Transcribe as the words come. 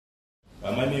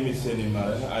My name is Seni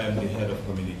Maran. I am the head of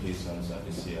communications at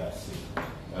the CRC.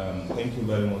 Thank you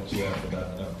very much for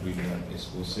that brilliant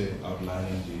expose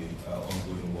outlining the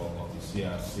ongoing work of the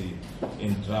CRC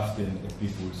in drafting a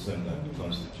people-centered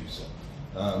constitution.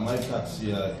 My task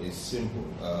here is simple.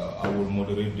 I will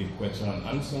moderate the question and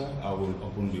answer. I will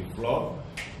open the floor,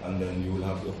 and then you will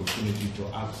have the opportunity to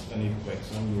ask any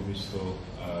question you wish to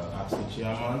ask the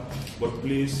chairman. But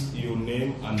please, your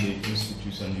name and the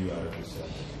institution you are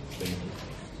representing. Thank you.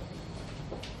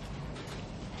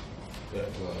 Yeah,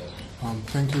 go ahead.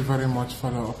 Thank you very much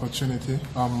for the opportunity.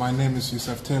 My name is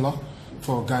Yusuf Taylor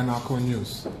for Gynaco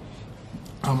News.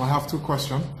 I have two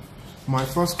questions. My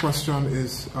first question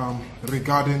is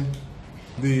regarding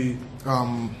the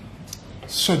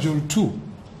Schedule 2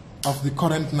 of the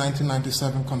current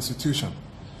 1997 Constitution,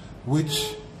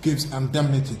 which gives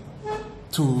indemnity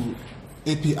to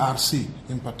APRC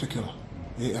in particular,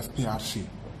 AFPRC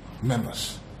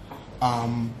members.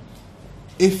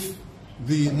 If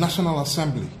the National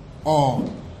Assembly or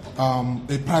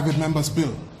a private member's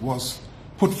bill was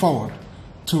put forward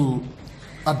to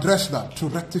address that, to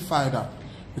rectify that,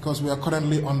 because we are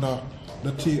currently under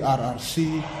the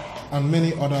TRRC and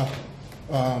many other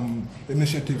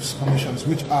initiatives, commissions,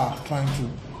 which are trying to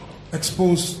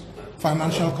expose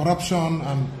financial corruption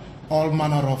and all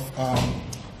manner of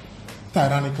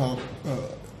tyrannical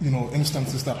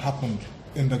instances that happened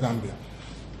in the Gambia.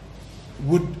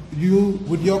 Would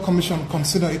your commission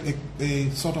consider it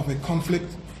a sort of a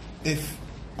conflict if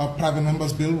a private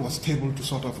member's bill was tabled to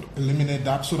sort of eliminate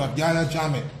that, so that Yahya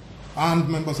Jammeh and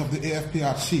members of the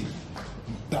AFPRC,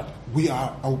 that we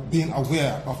are being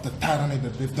aware of the tyranny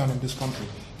that they've done in this country,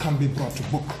 can be brought to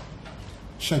book?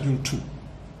 Schedule 2.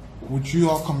 Would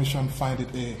your commission find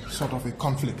it a sort of a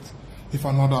conflict if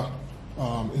another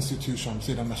institution,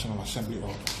 say the National Assembly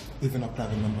or even a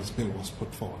private member's bill, was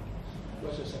put forward?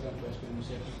 What's the second question?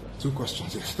 Two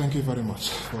questions, yes. Thank you very much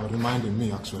for reminding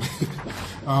me, actually.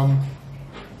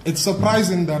 It's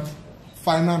surprising that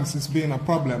finance is being a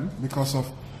problem, because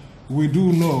we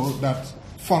do know that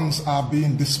funds are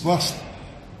being disbursed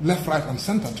left, right, and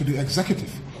center to the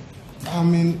executive. I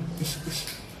mean,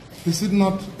 is it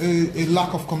not a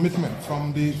lack of commitment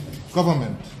from the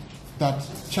government that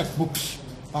checkbooks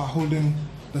are holding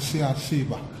the CRC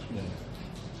back?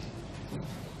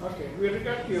 Okay, with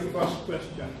regard to your first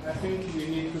question, I think we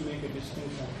need to make a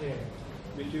distinction here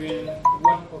between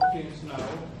what obtains now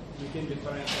within the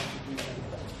current constitution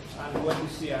and what the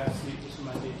CRC is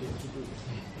mandated to do.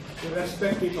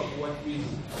 Irrespective of what we do,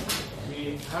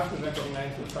 we have to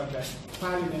recognize the fact that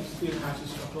Parliament still has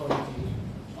its authority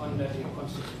under the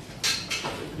constitution.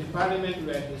 If the Parliament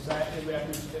were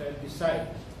to decide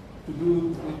to do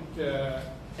with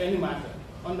any matter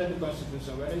under the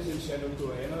constitution, whether it's in Schedule 2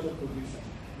 or another provision,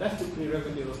 that's the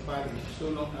prerogative of Parliament, so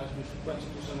long as the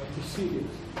constitutional proceedings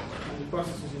and the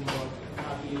processes involved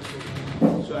are being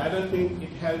so. So I don't think it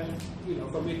helps,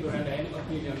 for me to render any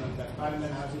opinion on that.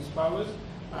 Parliament has its powers,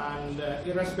 and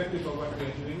irrespective of what we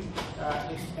are doing,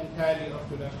 it's entirely up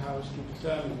to that House to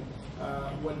determine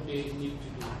what they need to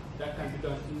do. That can be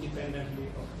done independently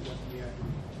of what we are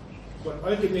doing. But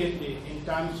ultimately, in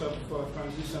terms of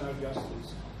transitional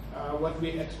justice, what we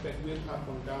expect will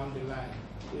happen down the line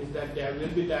is that there will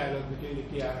be dialogue between the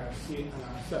TRRC and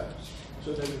ourselves,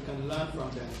 so that we can learn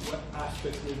from them what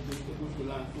aspects we'll be able to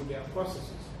learn through their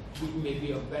processes, which may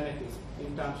be of benefit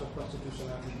in terms of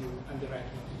constitutional review and the right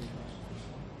to the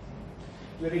Constitution.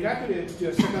 With regard to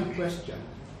your second question,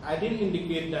 I didn't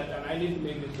indicate that, and I need to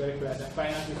make this very clear, that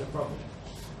finance is a problem.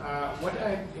 What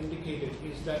I indicated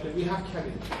is that we have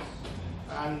challenges,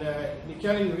 and the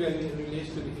challenge really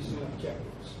relates to the issue of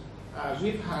checkbooks.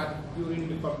 We've had, during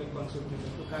the public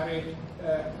consultation, to carry,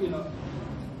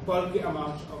 bulky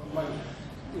amounts of money,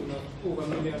 over $1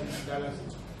 million. I mean,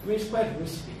 it's quite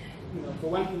risky, for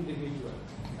one individual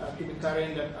to be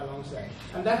carrying that alongside.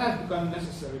 And that has become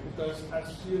necessary because,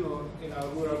 as you know, in our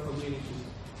rural communities,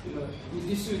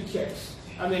 you issue checks.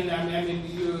 I mean,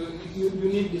 you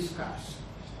need this cash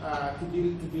to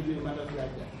deal with matters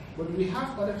like that. But we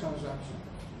have other transactions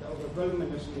that are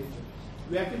government nature,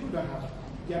 where people don't have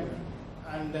general,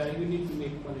 and you need to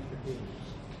make money for payments.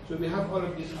 So we have all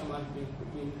of these amounts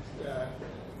being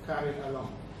carried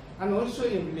along. And also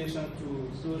in relation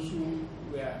to those who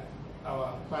were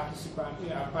our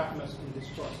participants, our partners in this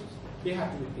process, they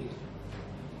have to be paid.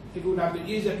 It would have been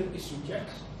easier to issue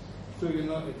checks, so you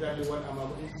know exactly what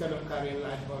amount, instead of carrying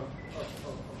large of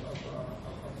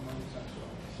money and so on.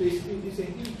 So it's a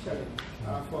huge challenge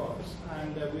for us,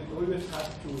 and we always have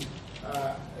to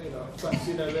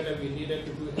consider whether we needed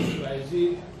to do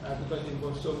XYZ because it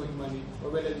involves so much money, or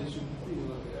whether we should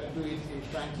do it in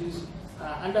tranches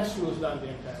and that slows down the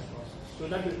entire process. So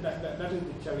that is the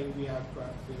challenge we have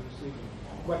been receiving.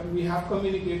 But we have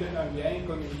communicated, and we are in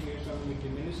communication with the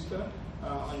minister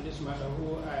on this matter,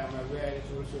 who I am aware is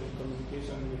also in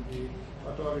communication with the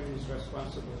authorities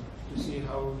responsible to see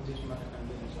how this matter can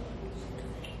be resolved.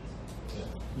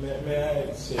 May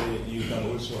I say you can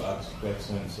also ask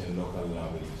questions in local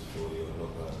languages for your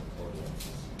local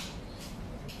audiences?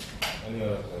 Any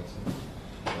other questions?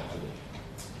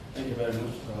 Thank you very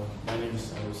much. My name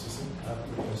is Alo Sisi. I have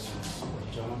two questions for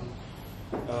John.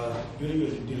 During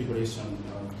your deliberation,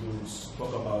 you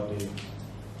spoke about the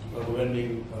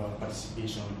overwhelming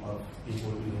participation of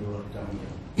people in the rural Gambia.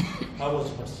 How was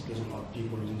the participation of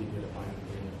people in the greater Banjul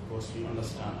area? Because we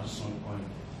understand at some point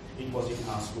it wasn't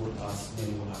as good as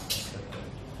many would have expected.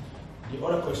 The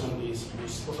other question is, you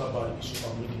spoke about the issue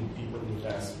of meeting people in the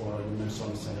diaspora. You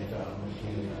mentioned Senegal,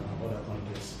 Kenya, and other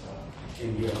countries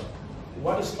in Europe.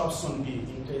 What is option B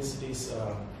in case this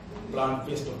plan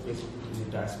face-to-face with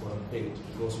the diaspora failed?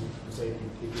 Because we say it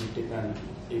will depend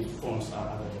if funds are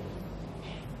available.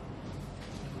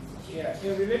 Yeah,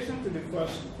 in relation to the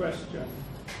first question,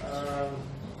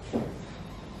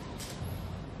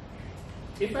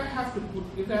 if I have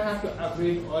to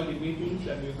average all the meetings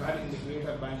that we've had in the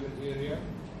greater Banjul area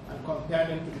and compare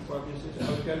them to the provinces, I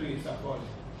will tell you it's appalling.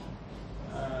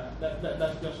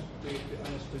 That's just the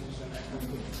honest position I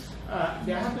can give.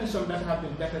 There have been some that have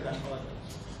been better than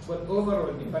others, but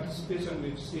overall the participation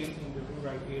we've seen in the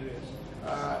rural areas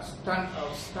stand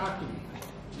out starkly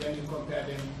when you compare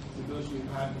them to those we've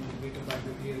had in the greater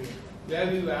Banjul area, where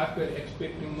we were actually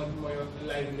expecting much more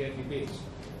livelier debates.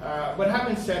 But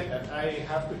having said that, I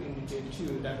have to indicate to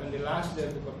you that on the last day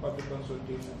of the public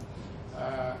consultation,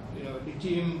 the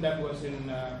team that was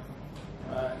in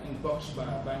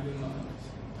Boxbar, Banjul North,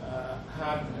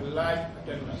 had a large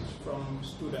attendance from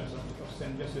students of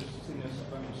St. Joseph's Senior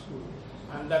Secondary School,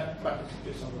 and that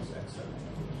participation was excellent.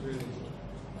 It was really good.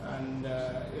 And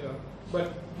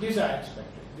but these are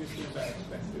expected. These things are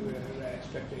expected. We are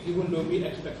expected, even though we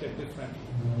expected differently.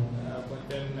 But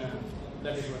then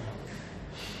that is what happened.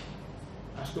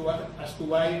 As to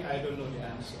why, I don't know the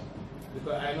answer,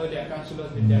 because I know their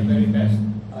councillors did their very best.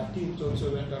 Our teams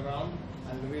also went around,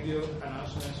 and radio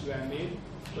announcements were made.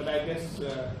 But I guess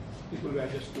people were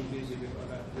just too busy with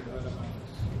other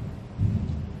matters.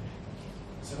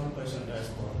 Second question,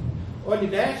 diaspora. Or the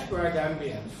diaspora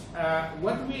Gambians.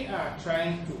 What we are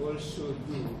trying to also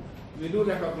do, we do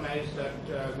recognize that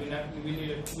we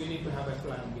need to have a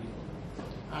plan B.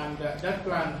 And that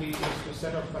plan B is to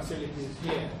set up facilities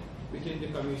here within the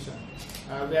commission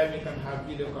where we can have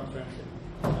video conferencing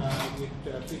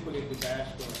with people in the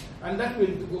diaspora. And that will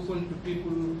be open to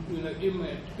people,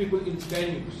 people in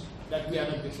venues that we are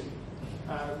not visiting.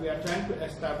 We are trying to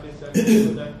establish that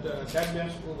so that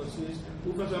Gambians overseas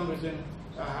who for some reason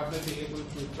have not been able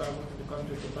to travel to the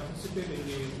country to participate in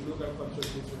the local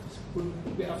consultations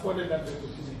could be afforded that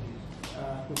opportunity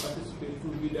to participate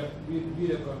through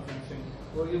video conferencing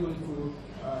or even through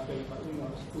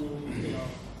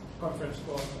conference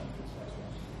calls and things like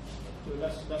that. So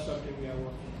that's something we are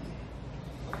working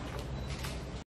on.